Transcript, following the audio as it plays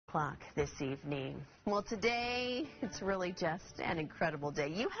O'clock this evening. Well, today, it's really just an incredible day.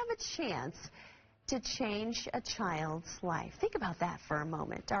 You have a chance to change a child's life. Think about that for a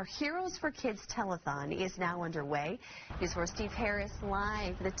moment. Our Heroes for Kids telethon is now underway. News 4 Steve Harris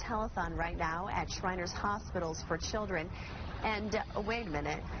live the telethon right now at Shriners Hospitals for Children. And wait a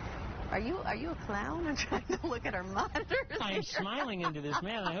minute. Are you a clown? I'm trying to look at our monitors. I am smiling into this,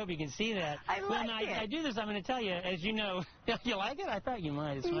 man. I hope you can see that. I do this, I'm going to tell you, as you know, you like it? I thought you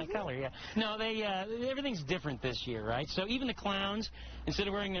might. It's my color, yeah. No, everything's different this year, right? So even the clowns, instead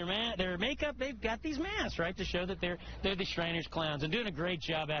of wearing their makeup, they've got these masks, right, to show that they're the Shriners clowns and doing a great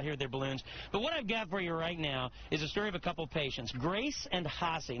job out here with their balloons. But what I've got for you right now is a story of a couple patients, Grace and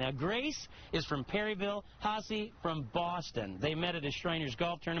Haci. Now, Grace is from Perryville, Haci from Boston. They met at a Shriners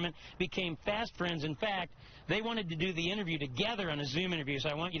golf tournament, became fast friends. In fact, they wanted to do the interview together on a Zoom interview, so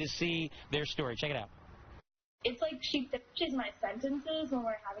I want you to see their story. Check it out. It's like she finishes my sentences when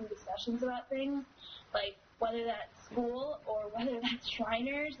we're having discussions about things, like whether that's school or whether that's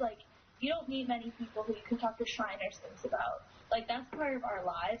Shriners. Like, you don't meet many people who you can talk to Shriners things about. Like, that's part of our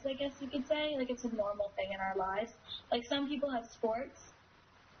lives, I guess you could say. Like, it's a normal thing in our lives. Like, some people have sports,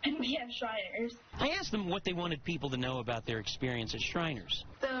 and we have Shriners. I asked them what they wanted people to know about their experience at Shriners.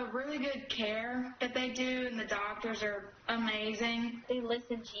 The really good care that they do, and the doctors are amazing. They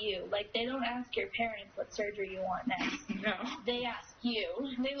listen to you. Like, they don't ask your parents what surgery you want next. No. They ask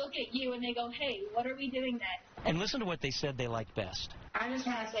you. They look at you and they go, hey, what are we doing next? And listen to what they said they liked best. I just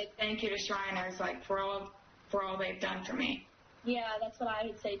want to say thank you to Shriners, like, for all they've done for me. Yeah, that's what I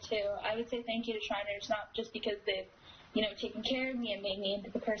would say, too. I would say thank you to Shriners, not just because they've taken care of me and made me into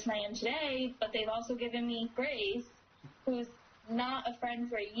the person I am today, but they've also given me Grace, who's not a friend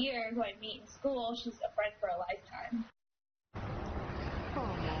for a year, who I meet in school. She's a friend for a lifetime.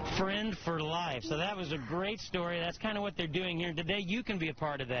 Friend for life. So that was a great story. That's kind of what they're doing here today. You can be a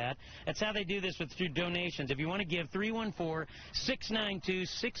part of that. That's how they do this through donations. If you want to give,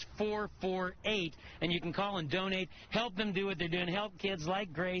 314-692-6448, and you can call and donate. Help them do what they're doing. Help kids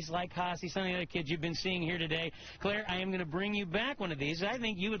like Grace, like Haci, some of the other kids you've been seeing here today. Claire, I am going to bring you back one of these. I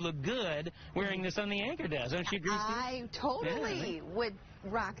think you would look good wearing this on the anchor desk. Don't you agree, Steve? I totally would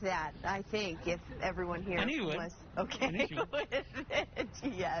rock that, I think, if everyone here was okay with it.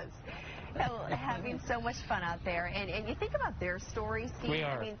 Yes. Well, having so much fun out there. And you think about their stories, Steve. We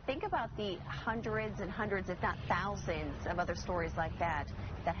are. I mean, think about the hundreds and hundreds, if not thousands, of other stories like that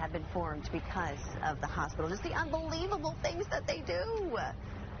that have been formed because of the hospital. Just the unbelievable things that they do.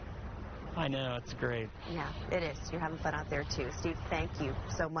 I know. It's great. Yeah, it is. You're having fun out there, too. Steve, thank you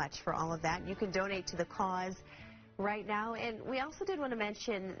so much for all of that. You can donate to the cause right now. And we also did want to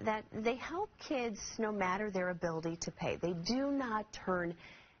mention that they help kids no matter their ability to pay. They do not turn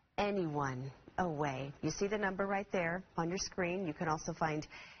anyone away. You see the number right there on your screen. You can also find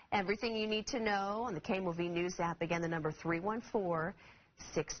everything you need to know on the KMOV News app. Again, the number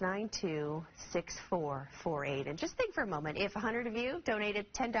 314-692-6448. And just think for a moment, if 100 of you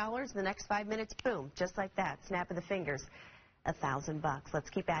donated $10 in the next 5 minutes, boom, just like that, snap of the fingers, $1,000.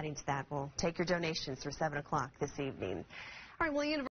 Let's keep adding to that. We'll take your donations through 7 o'clock this evening. All right, well,